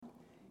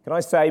Can I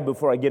say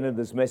before I get into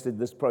this message,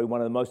 this is probably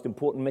one of the most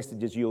important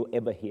messages you'll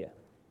ever hear.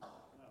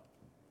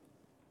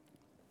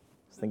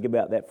 Just think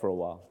about that for a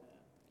while.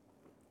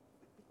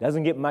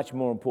 Doesn't get much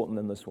more important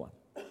than this one.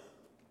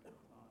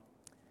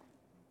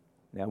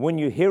 Now, when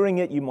you're hearing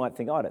it, you might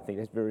think, I don't think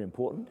that's very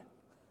important.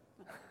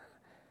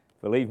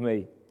 Believe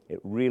me, it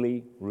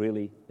really,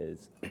 really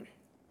is.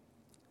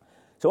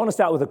 So I want to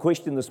start with a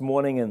question this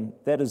morning, and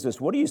that is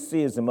this. What do you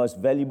see as the most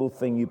valuable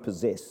thing you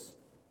possess?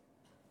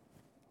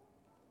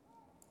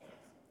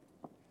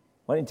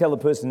 Why don't you tell the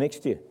person next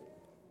to you?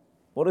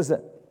 What is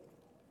it?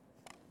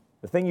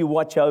 The thing you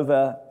watch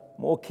over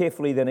more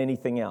carefully than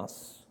anything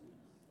else.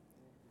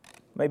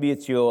 Maybe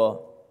it's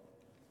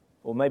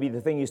or maybe the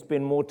thing you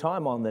spend more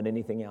time on than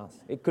anything else.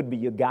 It could be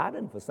your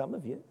garden for some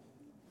of you.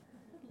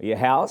 Or your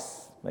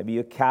house, maybe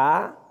your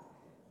car,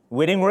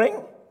 wedding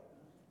ring,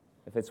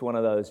 if it's one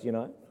of those,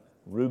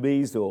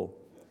 rubies or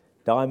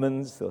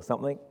diamonds or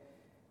something.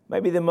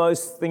 Maybe the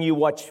most thing you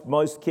watch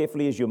most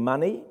carefully is your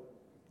money,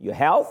 your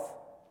health.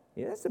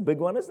 Yeah, that's a big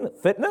one, isn't it?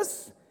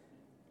 Fitness.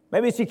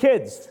 Maybe it's your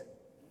kids,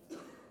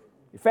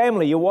 your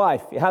family, your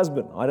wife, your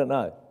husband. I don't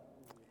know.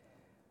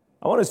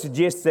 I want to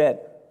suggest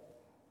that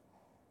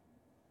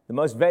the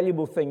most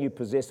valuable thing you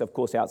possess, of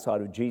course,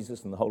 outside of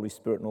Jesus and the Holy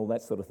Spirit and all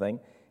that sort of thing,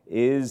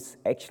 is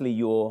actually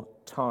your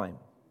time.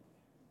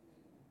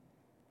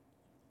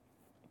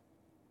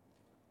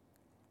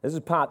 This is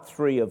part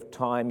 3 of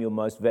time, your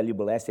most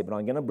valuable asset, but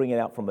I'm going to bring it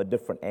out from a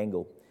different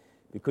angle,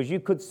 because you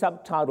could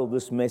subtitle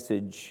this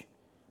message,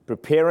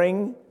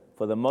 Preparing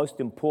for the Most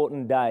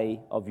Important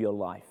Day of Your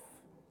Life.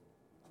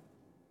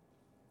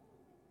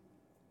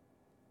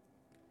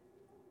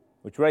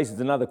 Which raises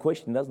another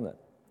question, doesn't it?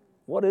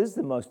 What is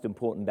the most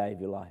important day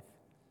of your life?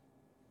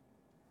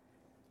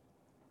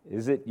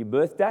 Is it your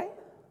birthday?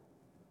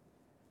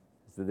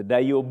 Is it the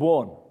day you were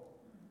born?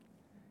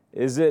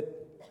 Is it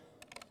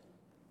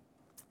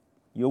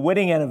your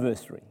wedding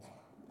anniversary?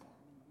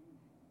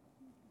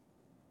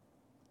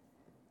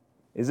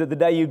 Is it the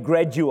day you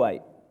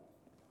graduate?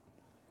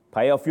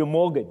 Pay off your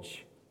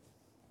mortgage?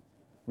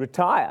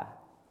 Retire?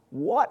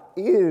 What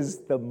is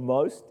the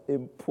most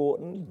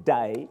important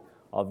day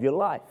of your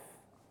life?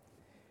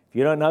 If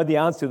you don't know the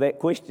answer to that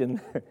question,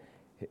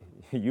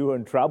 you're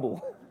in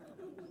trouble.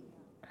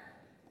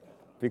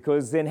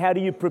 Because then how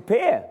do you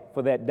prepare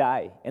for that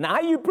day? And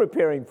are you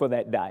preparing for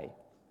that day?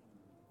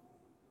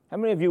 How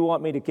many of you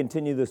want me to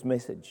continue this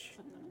message?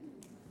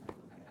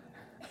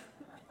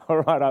 All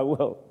right, I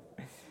will.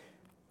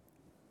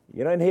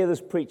 You don't hear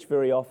this preached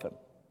very often,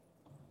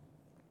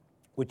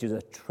 which is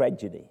a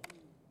tragedy.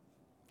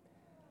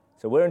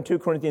 So we're in 2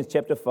 Corinthians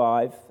chapter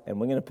 5, and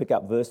we're going to pick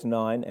up verse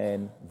 9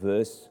 and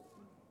verse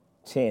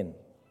 10.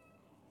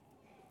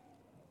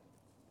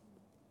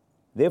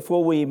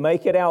 Therefore, we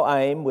make it our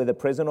aim, whether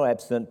present or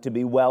absent, to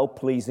be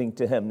well-pleasing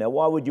to Him. Now,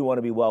 why would you want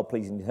to be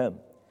well-pleasing to Him?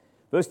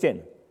 Verse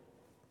 10.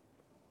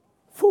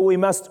 For we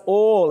must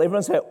all,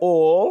 everyone say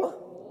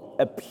all,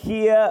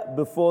 appear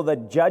before the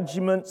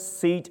judgment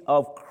seat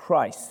of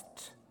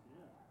Christ,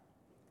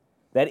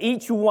 that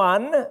each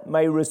one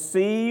may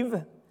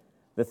receive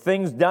the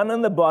things done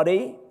in the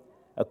body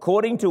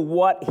according to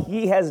what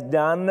he has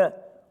done,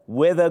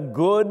 whether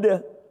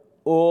good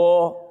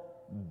or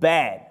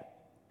bad.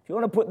 If you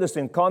want to put this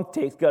in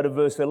context, go to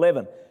verse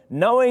 11.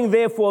 Knowing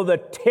therefore the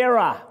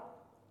terror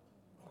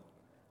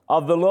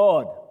of the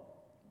Lord.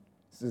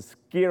 This is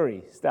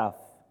scary stuff.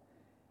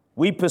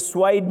 We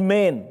persuade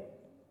men.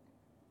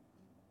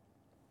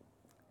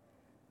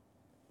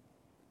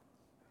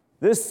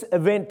 This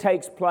event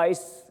takes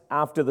place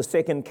after the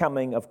second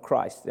coming of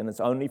Christ, and it's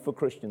only for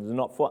Christians,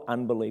 not for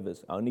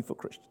unbelievers, only for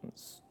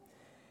Christians.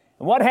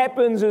 And what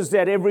happens is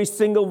that every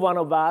single one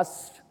of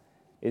us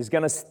is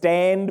going to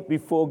stand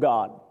before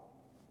God.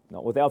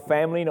 Not with our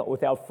family, not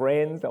with our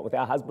friends, not with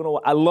our husband, or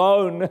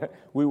alone.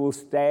 We will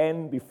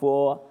stand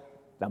before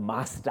the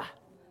Master,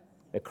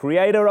 the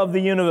Creator of the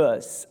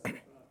universe.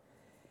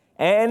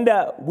 And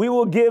we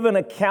will give an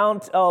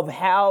account of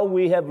how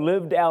we have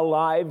lived our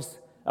lives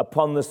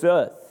upon this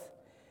earth.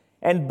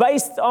 And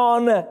based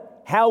on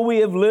how we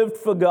have lived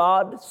for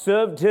God,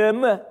 served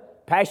Him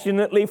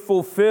passionately,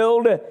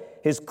 fulfilled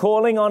His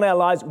calling on our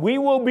lives, we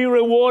will be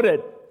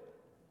rewarded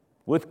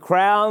with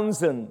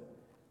crowns and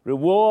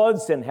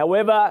rewards, and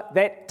however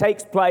that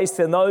takes place,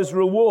 and those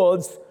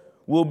rewards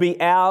will be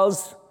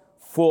ours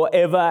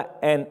forever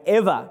and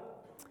ever.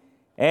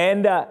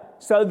 And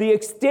so the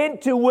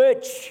extent to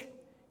which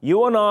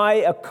you and I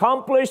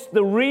accomplish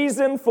the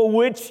reason for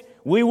which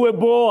we were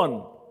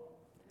born,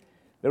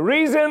 the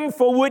reason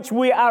for which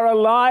we are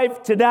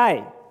alive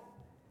today,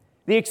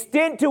 the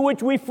extent to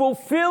which we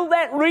fulfill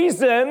that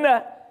reason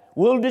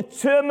will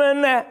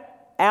determine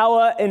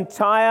our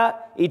entire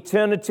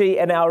eternity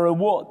and our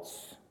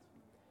rewards.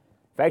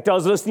 In fact, I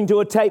was listening to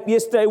a tape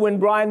yesterday when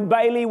Brian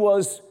Bailey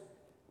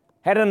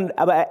had an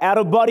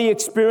out-of-body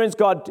experience.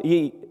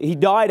 He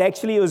died,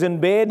 actually. He was in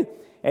bed,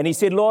 and he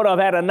said, Lord, I've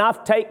had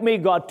enough. Take me.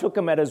 God took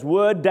him at his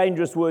word,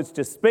 dangerous words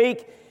to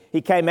speak.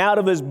 He came out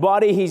of his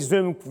body. He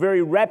zoomed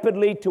very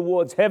rapidly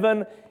towards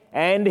heaven,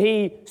 and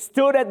he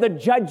stood at the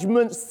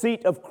judgment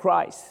seat of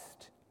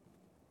Christ.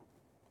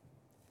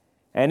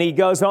 And he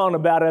goes on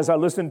about, as I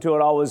listened to it,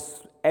 I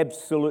was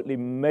absolutely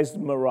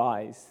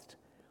mesmerized.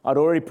 I'd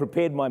already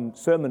prepared my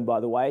sermon, by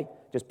the way,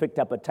 just picked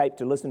up a tape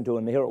to listen to,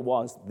 and here it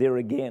was, there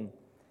again.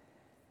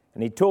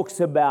 And he talks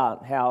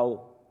about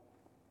how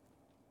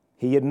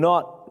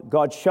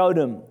God showed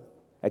him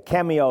a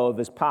cameo of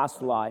his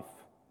past life.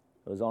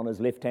 It was on his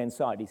left-hand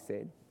side, he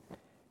said.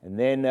 And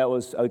then that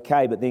was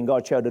okay, but then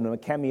God showed him a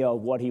cameo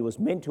of what he was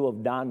meant to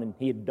have done, and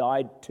he had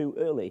died too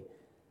early.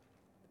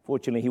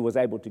 Fortunately, he was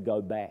able to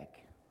go back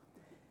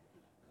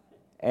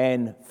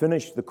and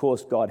finish the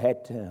course God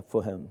had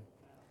for him.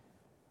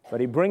 But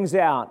he brings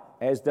out,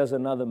 as does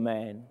another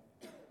man,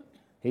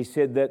 he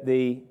said that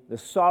the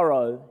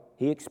sorrow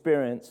he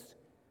experienced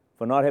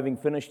for not having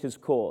finished his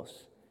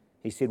course,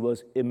 he said,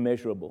 was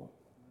immeasurable.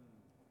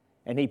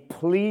 And he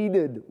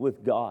pleaded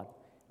with God,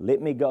 let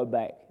me go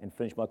back and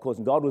finish my course.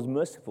 And God was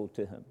merciful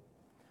to him.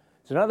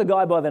 So another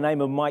guy by the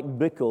name of Mike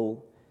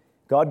Bickle,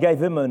 God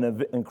gave him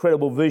an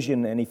incredible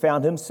vision, and he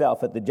found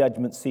himself at the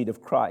judgment seat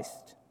of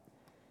Christ.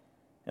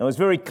 And it was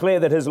very clear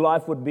that his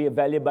life would be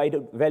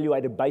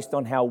evaluated based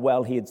on how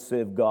well he had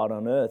served God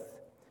on earth.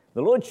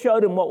 The Lord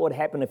showed him what would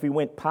happen if he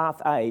went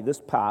path A, this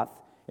path,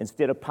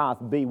 instead of path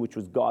B, which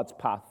was God's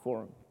path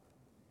for him.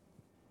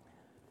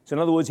 So in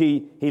other words,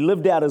 he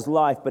lived out his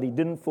life, but he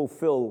didn't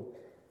fulfill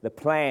the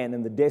plan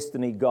and the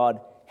destiny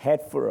God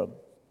had for him.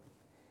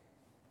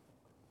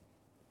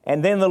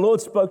 And then the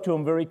Lord spoke to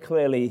him very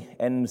clearly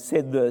and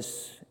said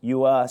this,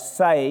 you are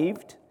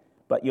saved,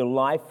 but your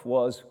life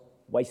was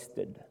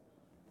wasted.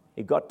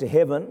 He got to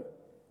heaven,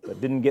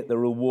 but didn't get the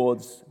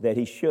rewards that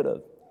he should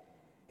have.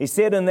 He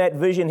said in that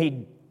vision,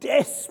 he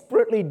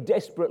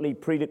desperately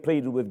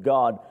pleaded with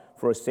God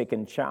for a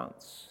second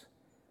chance.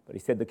 But he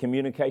said the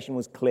communication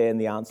was clear and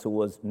the answer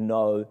was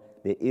no,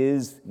 there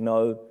is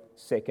no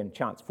second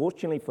chance.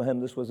 Fortunately for him,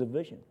 this was a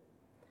vision.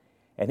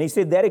 And he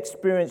said that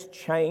experience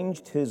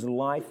changed his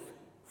life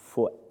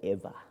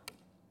forever.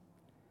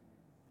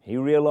 He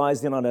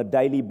realized that on a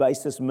daily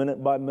basis,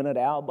 minute by minute,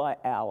 hour by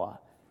hour,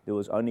 there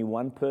was only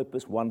one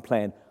purpose, one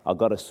plan. I've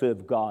got to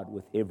serve God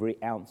with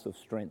every ounce of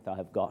strength I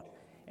have got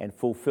and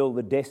fulfill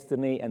the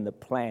destiny and the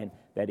plan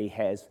that he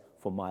has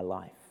for my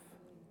life.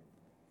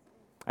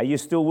 Are you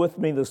still with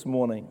me this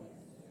morning?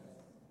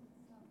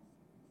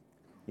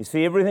 You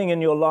see, everything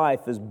in your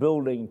life is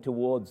building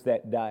towards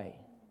that day.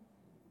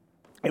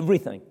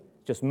 Everything,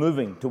 just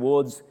moving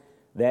towards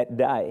that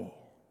day.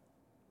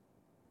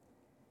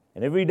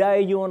 And every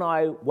day you and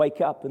I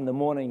wake up in the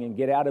morning and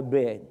get out of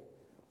bed,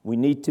 we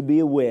need to be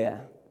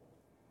aware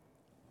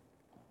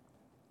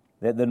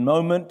that the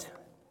moment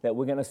that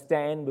we're going to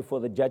stand before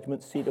the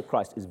judgment seat of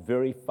Christ is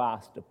very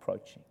fast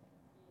approaching.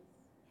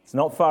 It's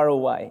not far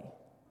away.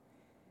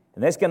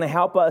 And that's going to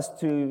help us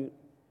to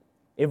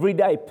every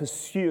day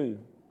pursue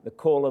the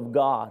call of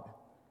God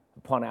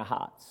upon our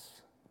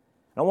hearts.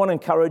 And I want to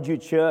encourage you,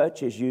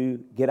 church, as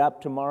you get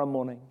up tomorrow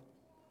morning,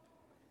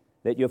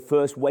 that your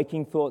first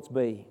waking thoughts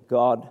be,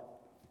 God,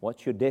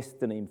 what's your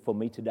destiny for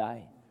me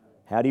today?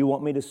 How do you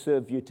want me to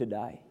serve you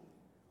today?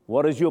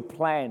 What is your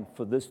plan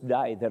for this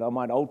day that I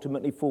might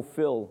ultimately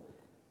fulfill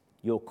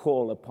your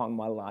call upon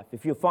my life?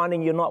 If you're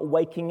finding you're not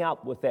waking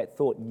up with that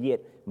thought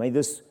yet, may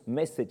this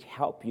message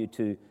help you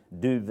to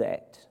do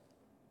that.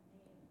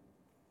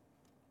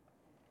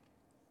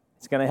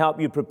 It's going to help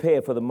you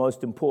prepare for the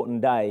most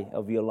important day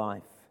of your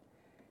life.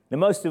 Now,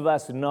 most of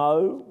us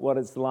know what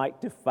it's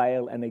like to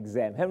fail an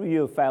exam. How many of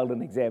you have failed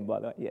an exam, by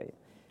the way? Yeah.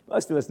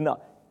 Most of us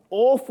know.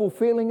 Awful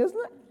feeling, isn't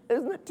it?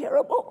 Isn't it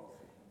terrible?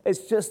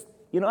 It's just,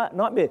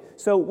 nightmare.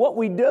 So what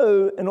we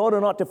do in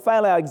order not to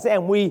fail our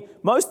exam,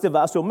 most of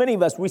us, or many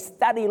of us, we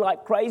study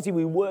like crazy.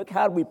 We work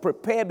hard. We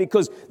prepare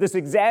because this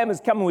exam is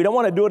coming. We don't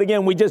want to do it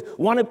again. We just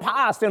want to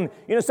pass. And,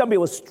 some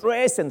people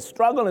stress and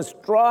struggle and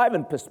strive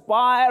and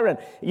perspire and,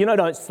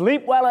 don't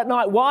sleep well at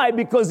night. Why?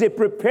 Because they're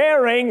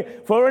preparing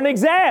for an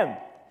exam.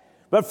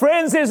 But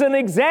friends, there's an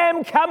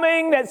exam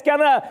coming that's going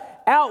to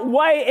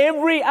outweigh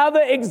every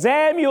other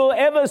exam you'll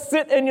ever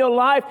sit in your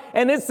life.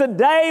 And it's the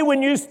day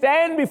when you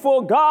stand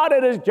before God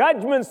at His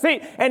judgment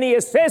seat and He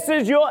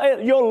assesses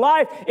your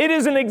life. It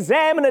is an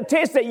exam and a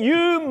test that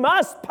you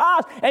must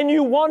pass and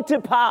you want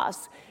to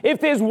pass. If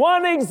there's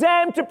one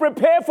exam to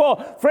prepare for,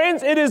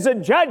 friends, it is the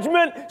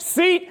judgment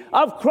seat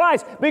of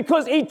Christ,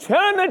 because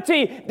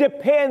eternity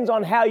depends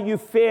on how you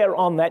fare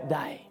on that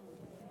day.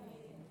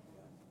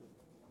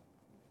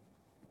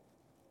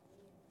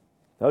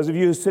 Those of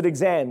you who sit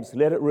exams,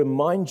 let it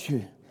remind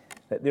you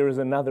that there is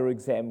another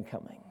exam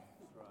coming.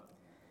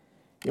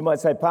 You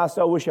might say,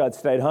 Pastor, I wish I'd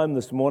stayed home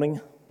this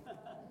morning.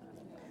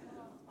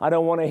 I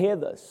don't want to hear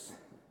this.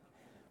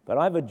 But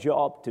I have a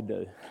job to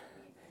do.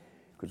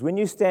 Because when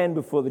you stand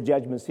before the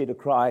judgment seat of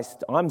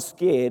Christ, I'm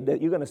scared that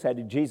you're going to say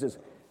to Jesus,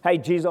 hey,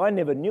 Jesus, I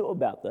never knew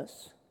about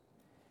this.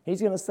 He's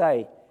going to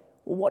say,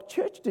 well, what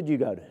church did you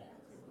go to?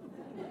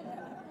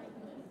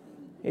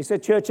 He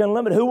said, Church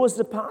Unlimited. Who was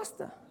the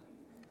pastor?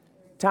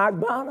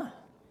 Tag Barner.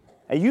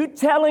 Are you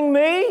telling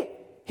me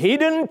he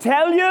didn't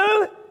tell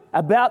you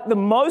about the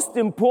most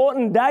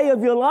important day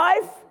of your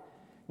life,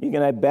 you're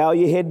going to bow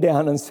your head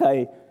down and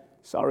say,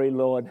 sorry,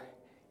 Lord.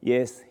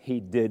 Yes, He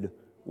did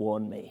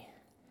warn me.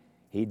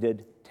 He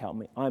did tell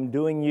me. I'm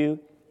doing you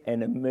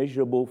an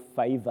immeasurable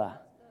favor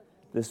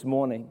this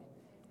morning.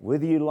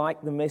 Whether you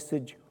like the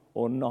message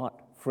or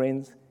not,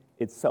 friends,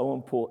 it's so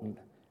important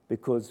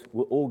because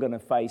we're all going to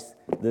face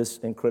this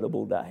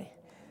incredible day.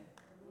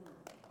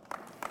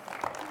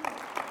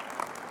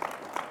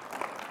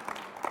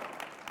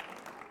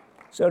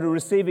 So to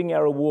receiving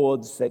our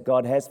rewards that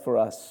God has for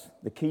us,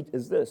 the key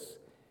is this,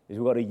 is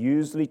we've got to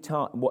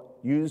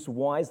use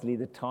wisely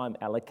the time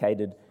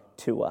allocated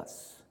to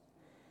us.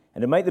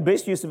 And to make the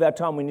best use of our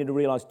time, we need to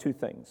realize two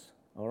things,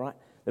 all right?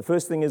 The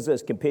first thing is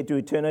this: compared to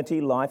eternity,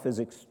 life is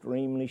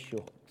extremely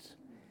short.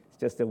 It's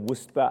just a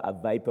whisper, a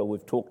vapor.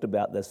 We've talked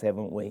about this,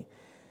 haven't we?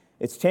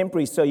 It's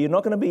temporary, so you're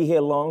not going to be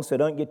here long, so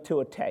don't get too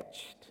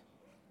attached.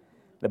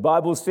 The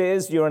Bible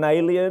says you're an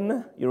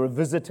alien, you're a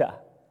visitor,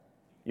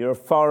 you're a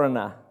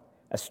foreigner,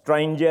 a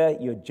stranger,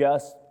 you're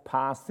just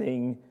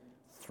passing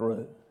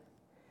through.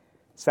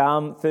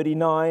 Psalm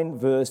 39,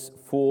 verse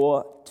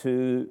 4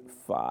 to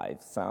 5.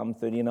 Psalm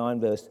 39,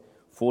 verse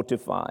 4 to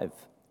 5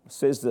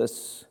 says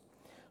this: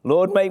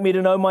 Lord, make me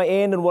to know my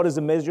end and what is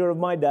the measure of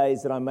my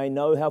days, that I may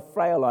know how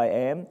frail I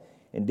am.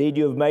 Indeed,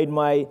 you have made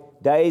my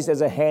days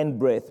as a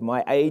handbreadth.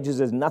 My age is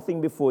as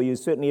nothing before you.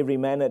 Certainly every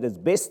man at his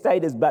best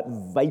state is but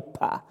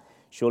vapor.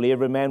 Surely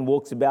every man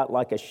walks about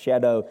like a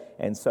shadow,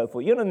 and so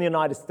forth. You know, in the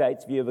United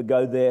States, if you ever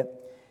go there,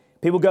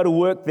 people go to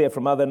work there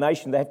from other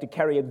nations. They have to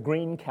carry a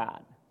green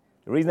card.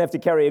 The reason they have to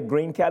carry a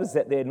green card is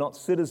that they're not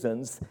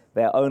citizens.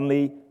 They're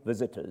only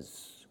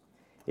visitors.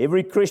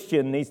 Every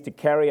Christian needs to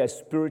carry a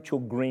spiritual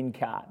green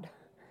card,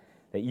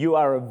 that you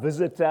are a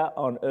visitor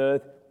on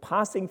earth,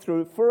 passing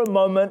through for a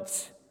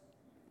moment,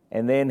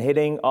 and then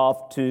heading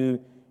off to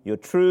your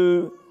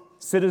true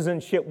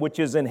citizenship, which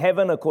is in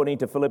heaven, according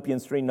to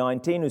Philippians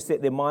 3:19, who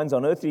set their minds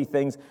on earthly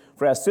things.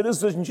 For our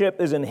citizenship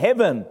is in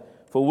heaven,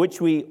 for which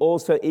we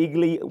also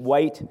eagerly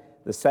wait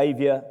the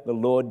Savior, the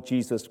Lord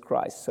Jesus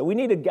Christ. So we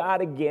need to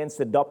guard against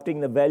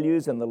adopting the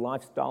values and the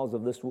lifestyles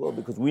of this world,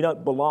 because we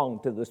don't belong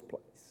to this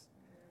place.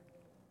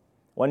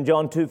 1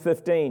 John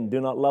 2:15,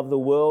 do not love the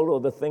world or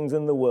the things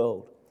in the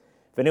world.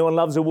 If anyone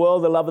loves the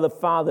world, the love of the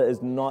Father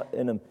is not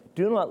in him.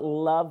 Do not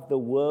love the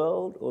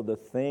world or the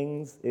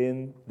things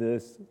in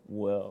this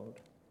world.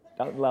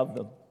 Don't love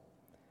them.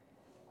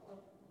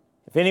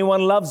 If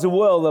anyone loves the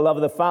world, the love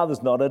of the Father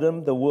is not in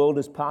him. The world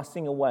is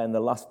passing away and the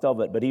lust of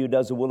it, but he who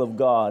does the will of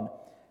God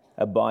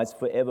abides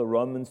forever.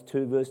 Romans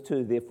 2 verse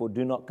 2, therefore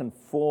do not be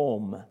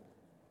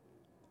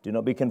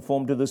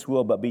conformed to this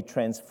world, but be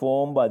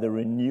transformed by the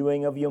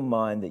renewing of your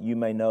mind, that you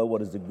may know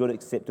what is the good,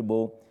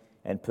 acceptable,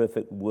 and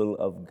perfect will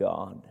of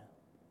God.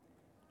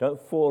 Don't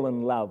fall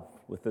in love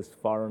with this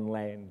foreign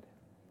land.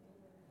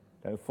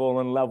 Don't fall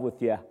in love with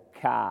your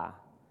car.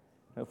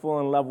 Don't fall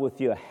in love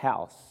with your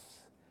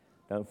house.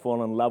 Don't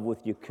fall in love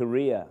with your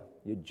career,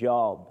 your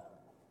job.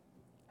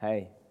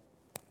 Hey,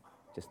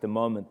 just a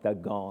moment, they're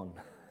gone.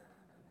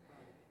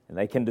 And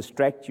they can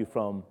distract you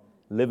from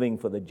living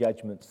for the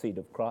judgment seat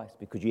of Christ,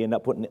 because you end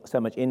up putting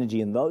so much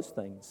energy in those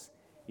things,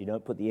 you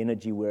don't put the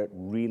energy where it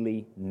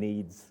really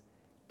needs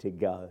to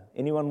go.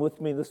 Anyone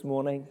with me this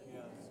morning?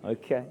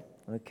 Yes.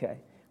 Okay.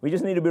 We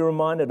just need to be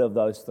reminded of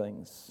those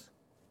things.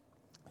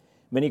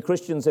 Many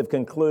Christians have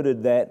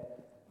concluded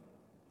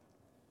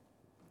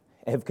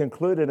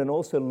and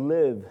also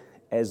live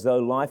as though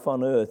life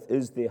on earth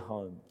is their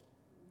home.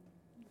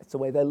 That's the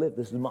way they live.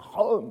 This is my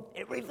home.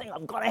 Everything,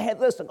 I've got to have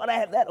this, I've got to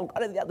have that, I've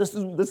got to have that. This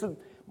is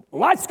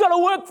life's got to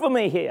work for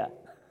me here.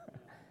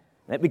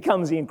 That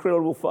becomes the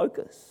incredible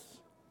focus.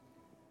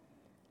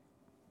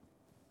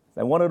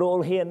 They want it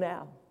all here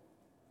now.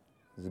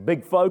 There's a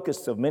big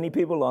focus of many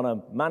people on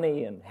a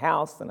money and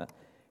house and a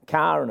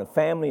car and a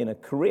family and a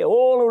career.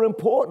 All are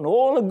important.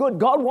 All are good.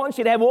 God wants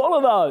you to have all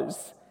of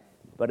those,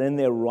 but in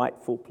their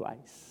rightful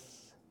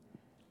place.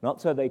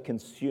 Not so they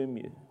consume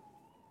you,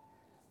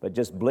 but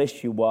just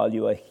bless you while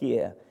you are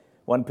here.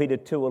 1 Peter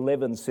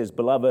 2:11 says,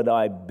 beloved,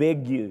 I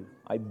beg you.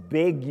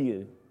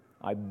 This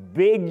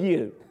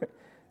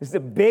is the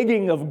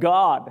begging of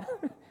God.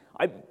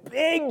 I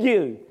beg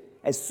you,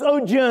 as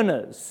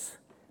sojourners,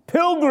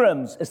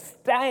 pilgrims,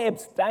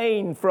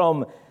 abstain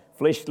from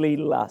fleshly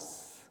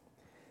lusts.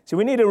 So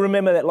we need to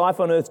remember that life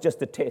on earth is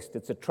just a test.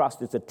 It's a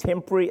trust. It's a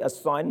temporary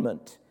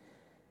assignment.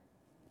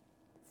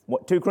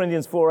 2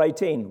 Corinthians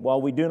 4:18, while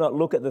we do not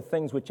look at the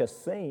things which are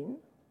seen,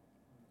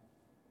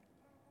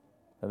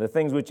 and the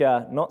things which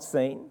are not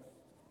seen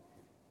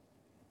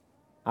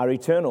are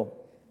eternal.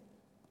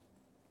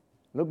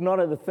 Look not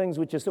at the things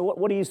which are seen.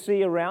 What do you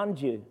see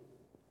around you?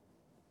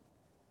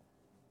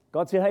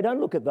 God said, hey, don't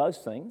look at those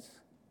things,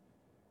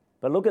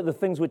 but look at the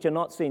things which are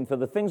not seen. For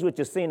the things which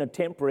are seen are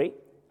temporary,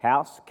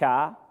 house,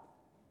 car,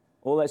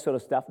 all that sort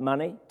of stuff,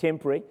 money,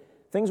 temporary.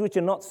 Things which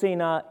are not seen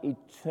are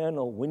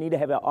eternal. We need to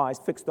have our eyes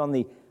fixed on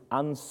the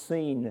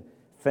unseen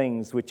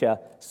things, which are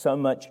so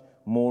much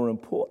more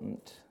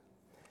important.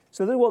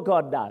 So this is what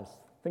God does.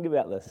 Think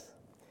about this.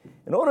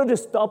 In order to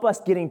stop us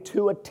getting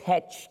too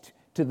attached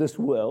to to this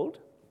world,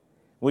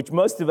 which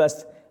most of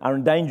us are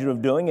in danger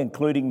of doing,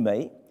 including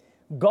me,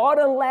 God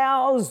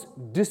allows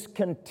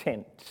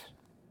discontent.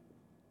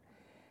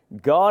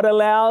 God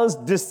allows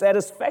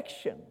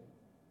dissatisfaction.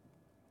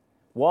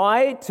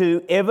 Why?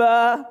 To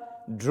ever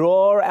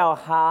draw our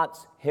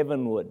hearts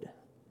heavenward,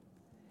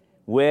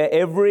 where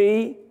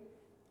every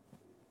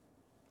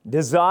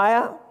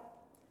desire,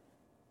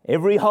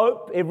 every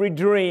hope, every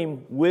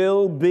dream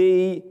will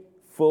be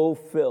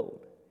fulfilled.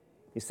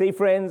 You see,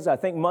 friends, I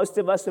think most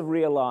of us have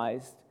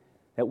realized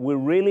that we're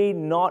really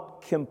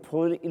not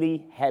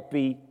completely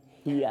happy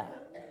here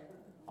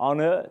on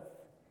earth.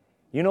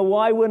 You know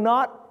why we're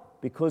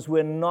not? Because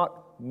we're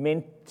not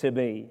meant to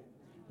be.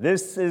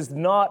 This is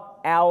not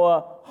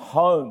our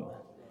home.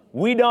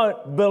 We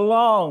don't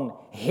belong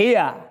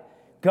here.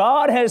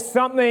 God has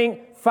something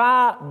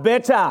far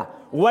better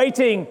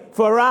waiting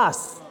for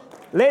us.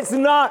 Let's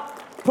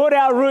not put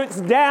our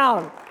roots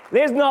down.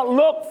 Let's not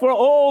look for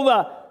all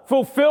the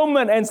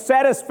fulfillment and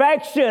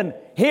satisfaction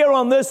here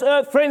on this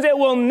earth. Friends, it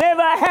will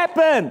never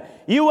happen.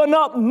 You were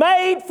not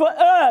made for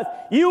earth.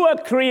 You were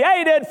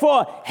created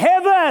for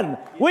heaven,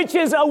 which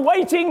is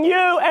awaiting you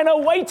and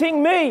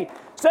awaiting me.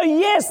 So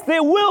yes,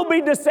 there will be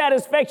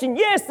dissatisfaction.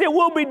 Yes, there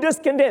will be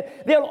discontent.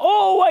 There'll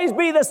always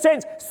be the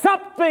sense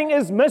something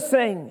is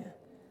missing.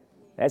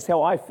 That's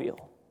how I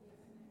feel.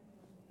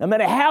 No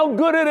matter how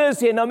good it is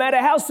here, no matter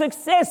how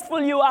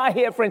successful you are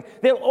here, friends,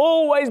 there'll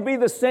always be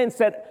the sense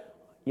that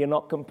you're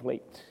not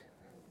complete.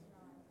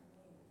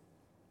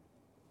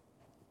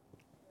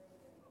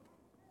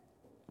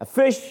 A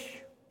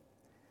fish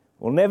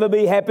will never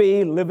be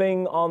happy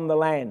living on the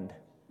land.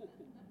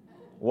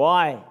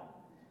 Why?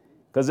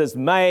 Because it's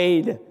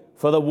made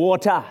for the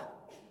water.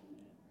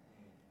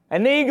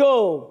 An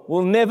eagle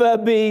will never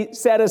be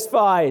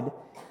satisfied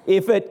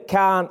if it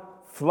can't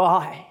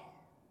fly.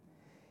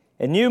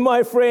 And you,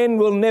 my friend,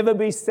 will never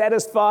be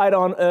satisfied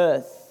on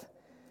earth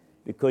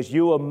because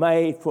you are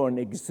made for an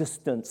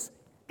existence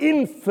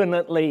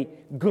infinitely,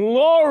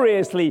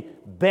 gloriously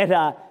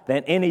better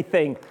than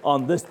anything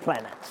on this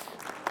planet.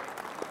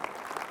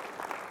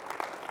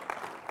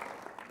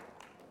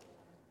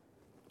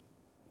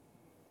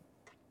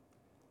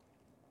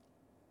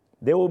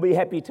 There will be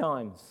happy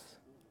times.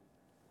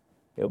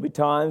 There will be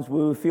times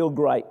we will feel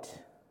great.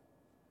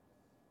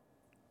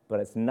 But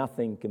it's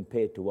nothing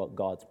compared to what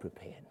God's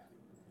prepared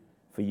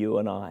for you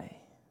and I.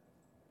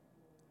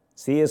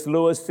 C.S.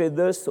 Lewis said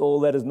this,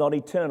 all that is not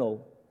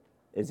eternal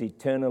is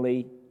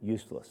eternally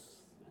useless.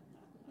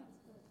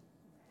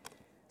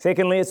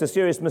 Secondly, it's a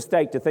serious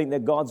mistake to think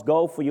that God's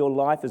goal for your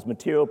life is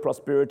material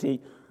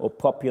prosperity or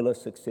popular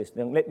success.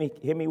 Now,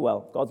 hear me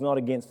well. God's not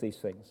against these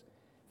things.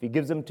 If He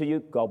gives them to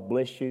you, God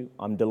bless you.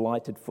 I'm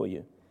delighted for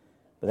you.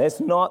 But that's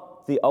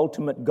not the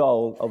ultimate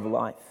goal of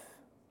life.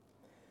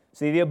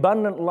 See, the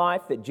abundant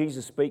life that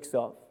Jesus speaks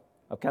of,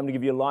 I've come to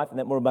give you life and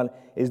that more abundant,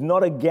 is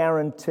not a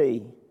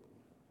guarantee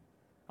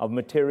of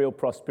material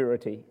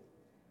prosperity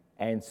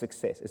and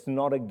success. It's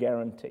not a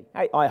guarantee.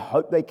 Hey, I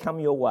hope they come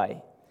your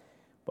way.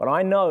 But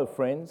I know,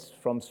 friends,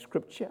 from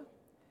Scripture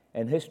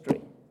and history,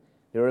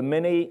 there are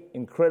many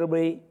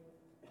incredibly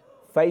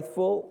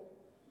faithful,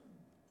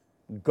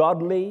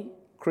 godly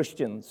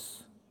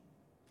Christians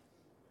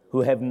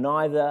who have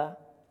neither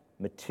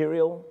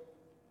material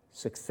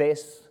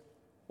success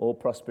or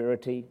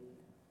prosperity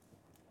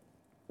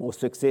or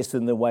success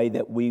in the way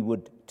that we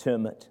would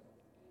term it.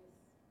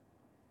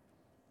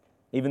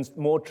 Even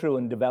more true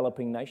in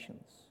developing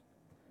nations.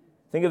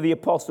 Think of the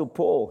Apostle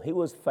Paul. He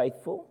was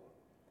faithful,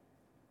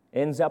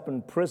 ends up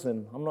in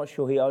prison. I'm not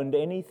sure he owned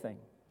anything.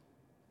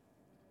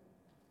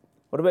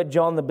 What about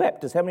John the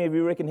Baptist? How many of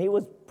you reckon he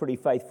was pretty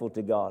faithful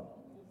to God?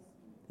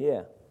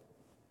 Yeah.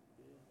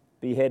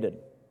 Beheaded.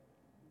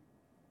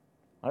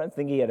 I don't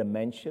think he had a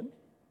mansion.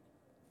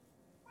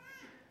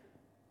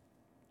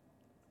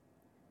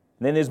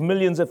 And then there's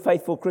millions of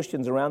faithful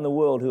Christians around the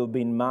world who have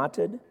been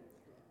martyred,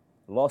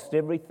 lost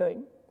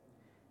everything,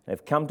 and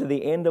have come to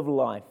the end of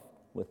life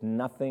with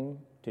nothing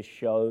to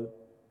show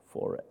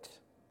for it.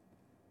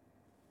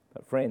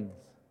 But friends,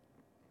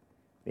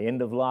 the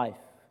end of life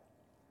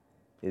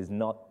is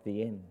not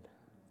the end.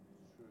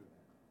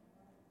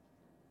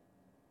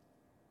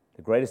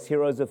 The greatest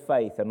heroes of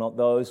faith are not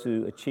those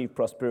who achieve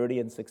prosperity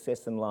and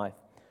success in life,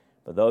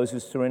 but those who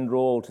surrender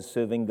all to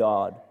serving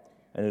God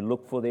and who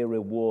look for their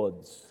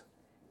rewards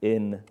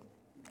in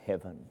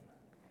heaven.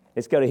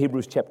 Let's go to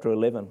Hebrews chapter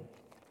 11.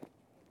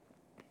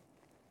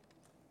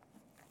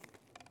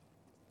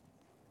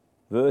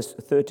 Verse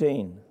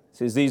 13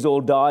 says, these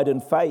all died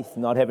in faith,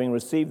 not having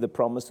received the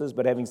promises,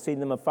 but having seen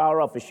them afar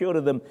off, assured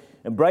of them,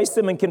 embraced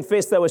them and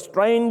confessed they were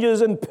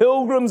strangers and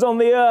pilgrims on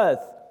the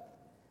earth.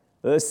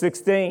 Verse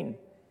 16,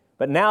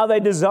 but now they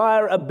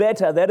desire a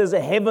better, that is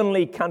a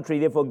heavenly country.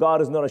 Therefore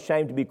God is not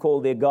ashamed to be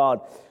called their God,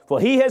 for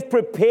He has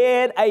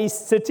prepared a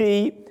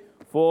city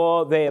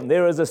for them.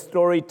 There is a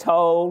story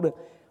told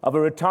of a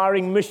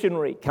retiring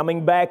missionary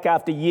coming back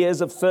after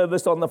years of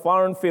service on the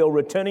foreign field,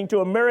 returning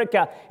to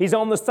America. He's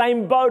on the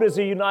same boat as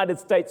the United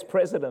States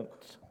president.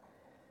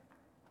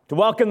 To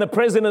welcome the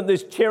president,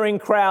 there's cheering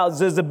crowds,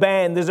 there's a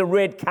band, there's a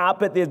red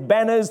carpet, there's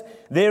banners,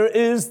 there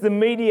is the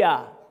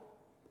media.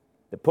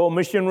 The poor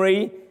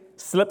missionary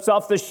slips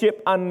off the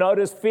ship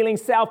unnoticed, feeling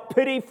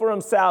self-pity for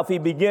himself. He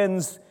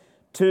begins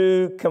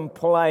to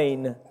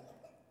complain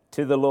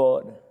to the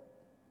Lord,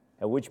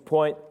 at which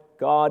point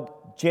God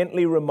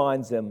gently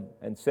reminds him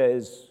and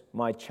says,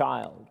 "My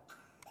child,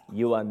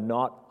 you are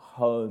not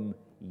home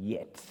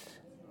yet."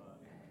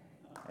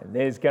 And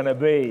there's going to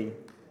be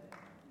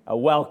a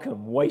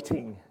welcome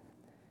waiting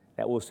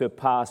that will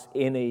surpass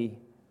any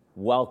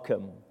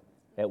welcome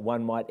that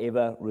one might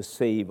ever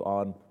receive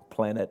on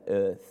planet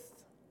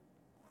Earth.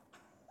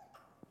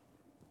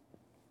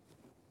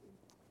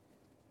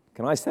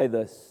 Can I say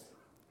this?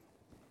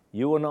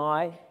 You and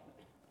I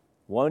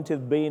won't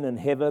have been in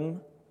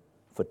heaven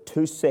for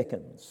 2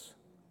 seconds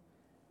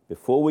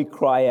before we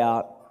cry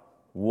out,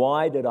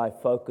 "Why did I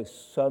focus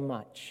so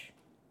much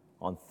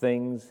on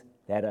things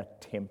that are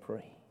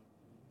temporary?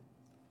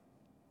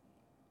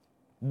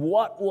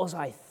 What was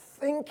I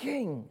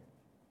thinking?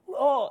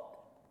 Lord,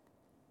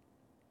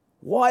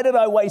 why did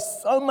I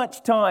waste so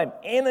much time,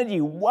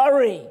 energy,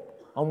 worry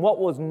on what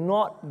was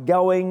not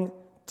going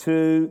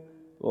to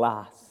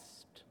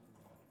last?"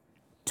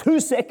 2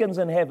 seconds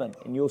in heaven,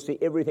 and you'll see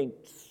everything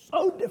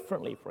so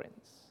differently,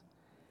 friends.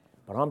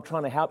 But I'm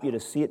trying to help you to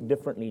see it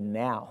differently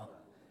now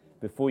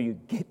before you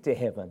get to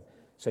heaven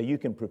so you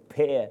can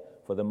prepare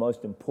for the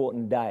most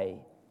important day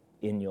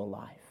in your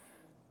life.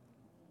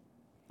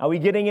 Are we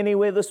getting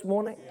anywhere this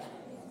morning?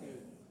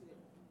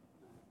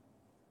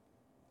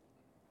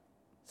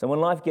 So when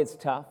life gets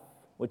tough,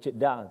 which it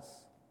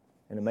does,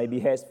 and it maybe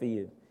has for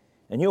you,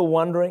 and you're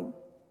wondering,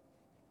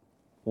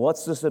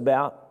 what's this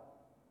about?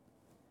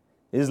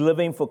 Is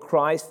living for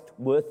Christ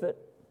worth it?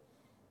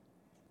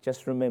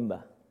 Just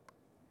remember,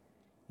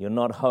 you're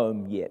not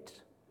home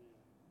yet.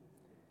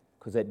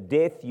 Because at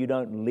death, you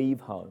don't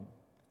leave home,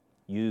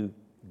 you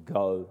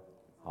go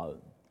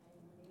home.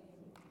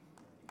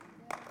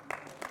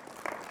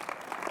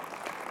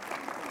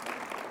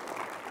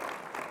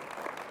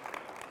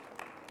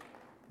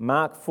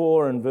 Mark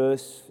 4 and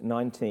verse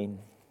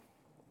 19.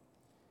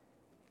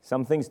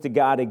 Some things to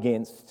guard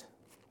against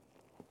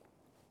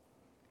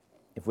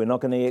if we're not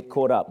going to get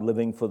caught up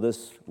living for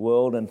this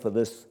world and for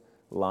this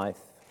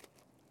life.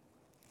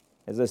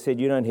 As I said,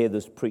 you don't hear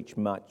this preached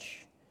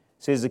much.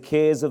 It says the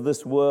cares of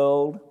this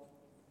world,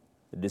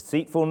 the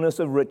deceitfulness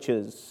of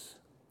riches,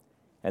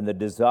 and the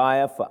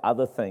desire for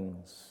other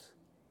things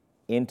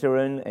enter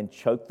in and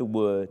choke the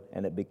word,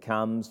 and it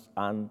becomes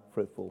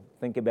unfruitful.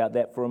 Think about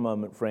that for a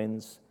moment,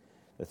 friends.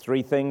 The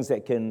 3 things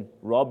that can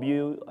rob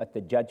you at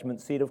the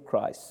judgment seat of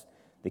Christ: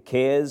 the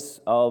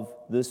cares of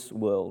this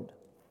world,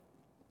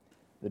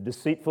 the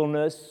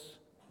deceitfulness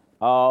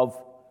of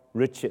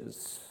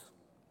riches.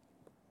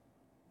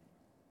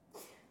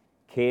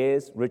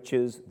 Cares,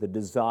 riches, the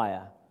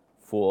desire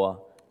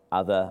for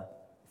other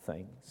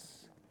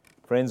things.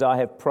 Friends, I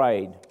have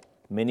prayed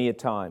many a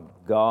time,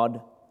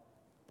 God,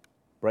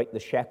 break the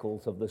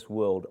shackles of this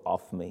world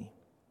off me.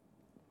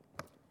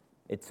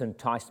 Its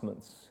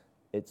enticements,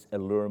 its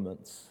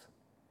allurements.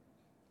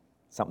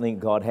 Something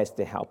God has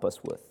to help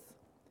us with.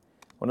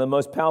 One of the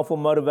most powerful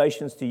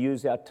motivations to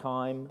use our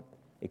time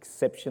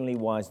exceptionally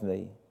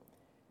wisely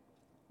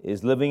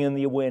is living in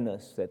the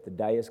awareness that the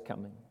day is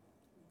coming.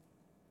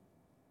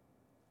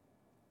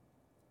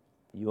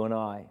 You and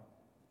I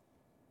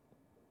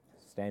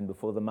stand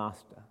before the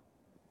Master,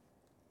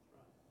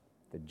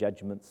 the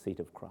judgment seat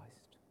of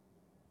Christ.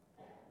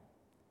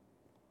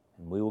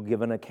 And we will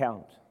give an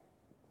account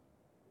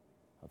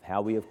of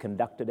how we have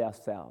conducted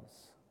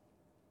ourselves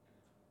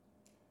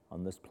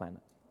on this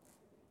planet.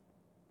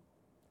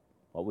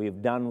 What we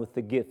have done with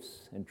the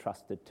gifts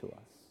entrusted to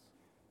us.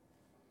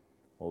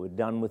 What we've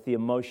done with the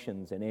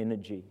emotions and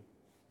energy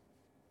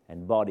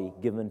and body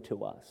given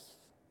to us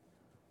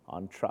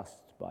on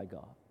trust by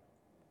God.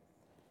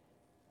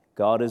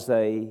 God is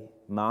a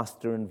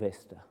master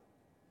investor,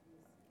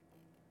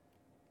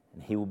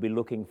 and He will be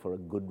looking for a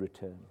good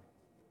return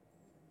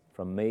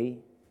from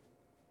me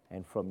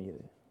and from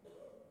you.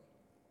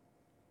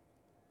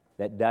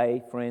 That day,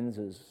 friends,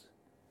 is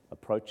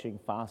approaching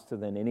faster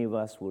than any of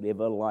us would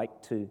ever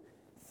like to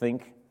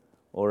think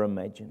or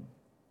imagine.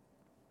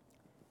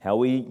 How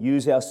we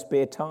use our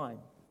spare time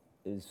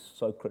is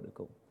so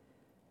critical.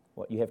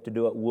 What you have to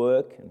do at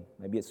work and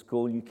maybe at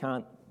school, you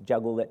can't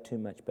juggle that too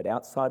much. But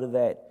outside of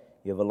that,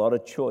 you have a lot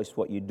of choice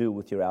what you do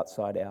with your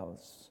outside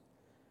hours.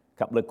 A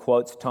couple of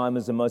quotes: time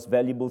is the most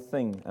valuable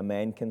thing a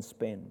man can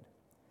spend.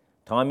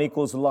 Time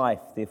equals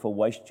life, therefore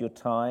waste your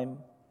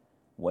time,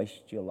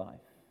 waste your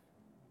life.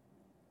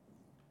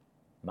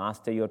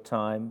 Master your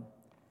time,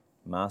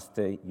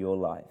 master your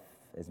life.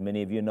 As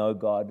many of you know,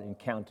 God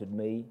encountered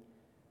me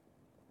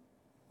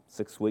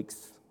 6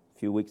 weeks,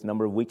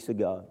 number of weeks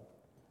ago,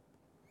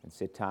 and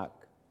said, "Tak,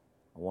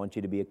 I want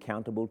you to be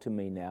accountable to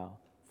me now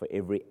for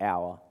every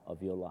hour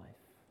of your life."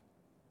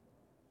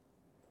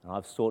 And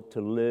I've sought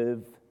to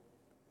live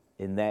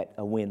in that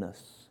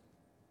awareness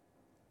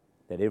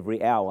that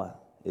every hour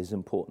is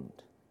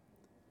important.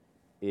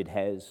 It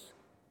has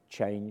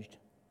changed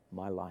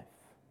my life.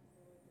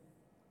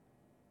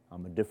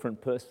 I'm a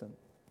different person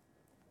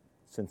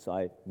since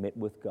I met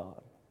with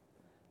God.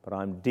 But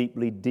I'm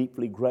deeply,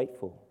 deeply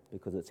grateful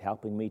because it's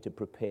helping me to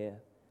prepare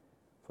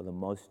for the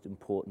most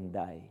important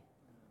day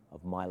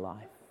of my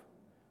life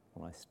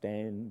when I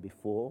stand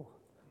before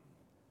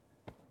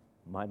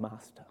my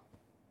Master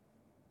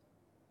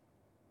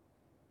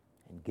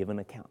and give an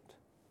account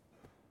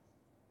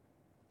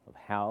of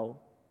how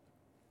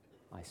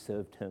I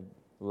served Him,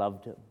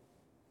 loved Him,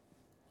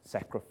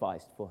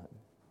 sacrificed for Him,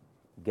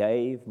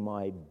 gave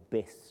my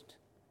best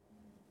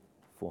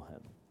for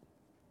Him.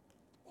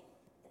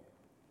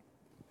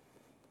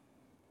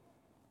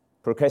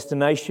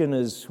 Procrastination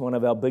is one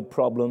of our big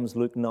problems.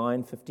 Luke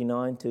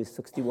 9:59 to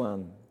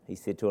 61. He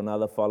said to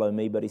another, "Follow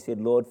me," but he said,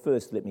 "Lord,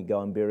 first let me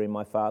go and bury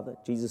my father."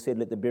 Jesus said,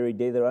 "Let the buried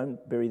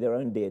bury their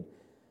own dead."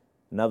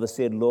 Another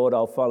said, "Lord,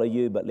 I'll follow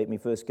you, but let me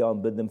first go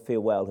and bid them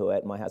farewell who are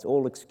at my house."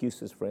 All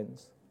excuses,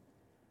 friends.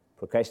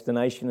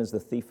 Procrastination is the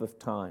thief of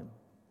time.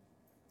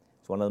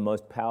 It's one of the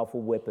most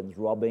powerful weapons,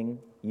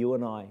 robbing you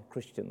and I,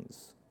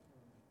 Christians,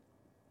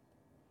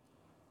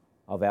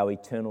 of our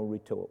eternal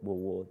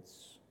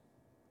rewards.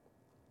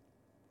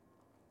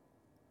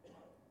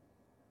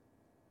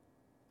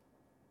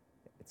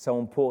 It's so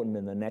important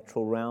in the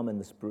natural realm and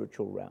the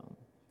spiritual realm.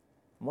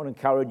 I want to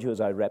encourage you as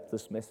I wrap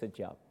this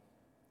message up.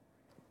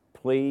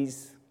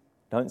 Please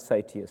don't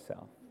say to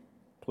yourself,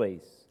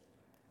 please,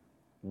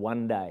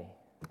 one day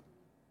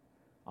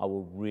I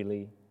will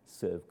really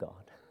serve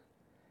God,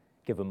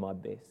 give Him my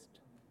best.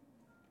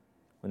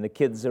 When the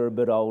kids are a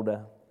bit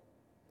older,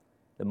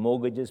 the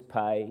mortgage is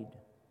paid,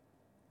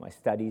 my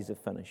studies are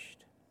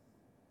finished.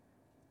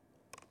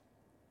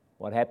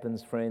 What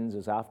happens, friends,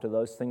 is after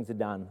those things are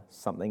done,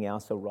 something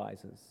else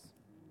arises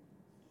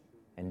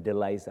and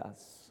delays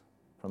us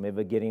from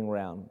ever getting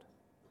round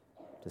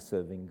to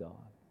serving God.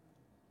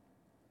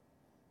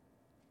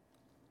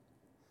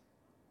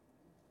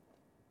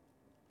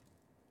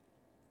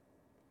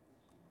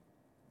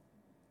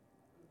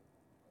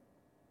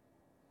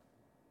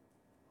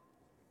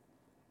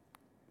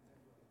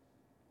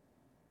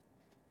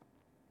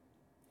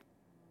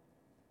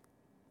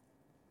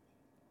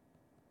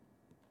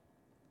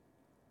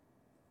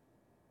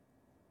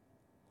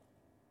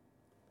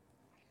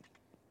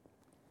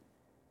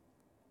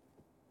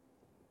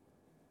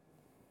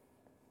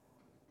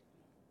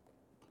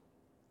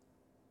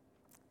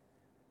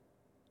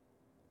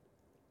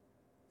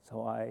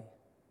 So I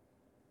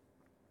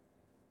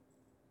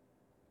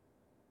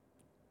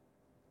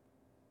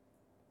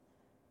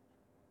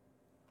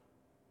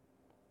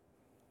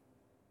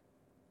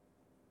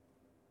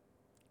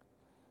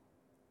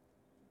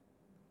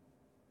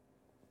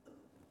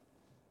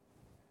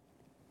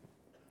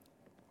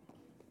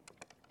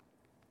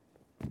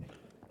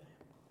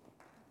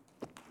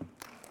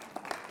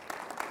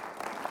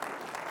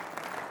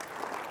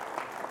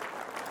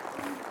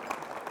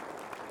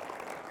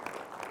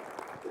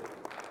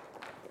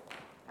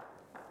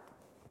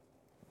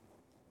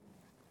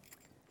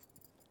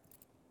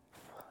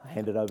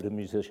hand it over to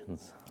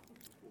musicians.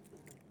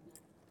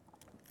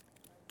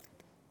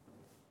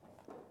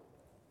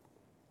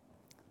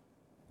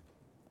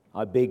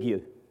 I beg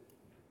you,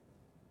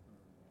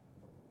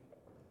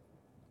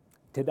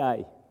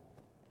 today,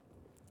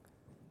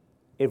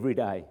 every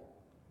day,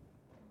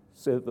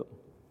 serve Him.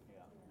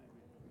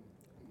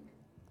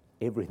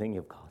 Everything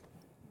you've got.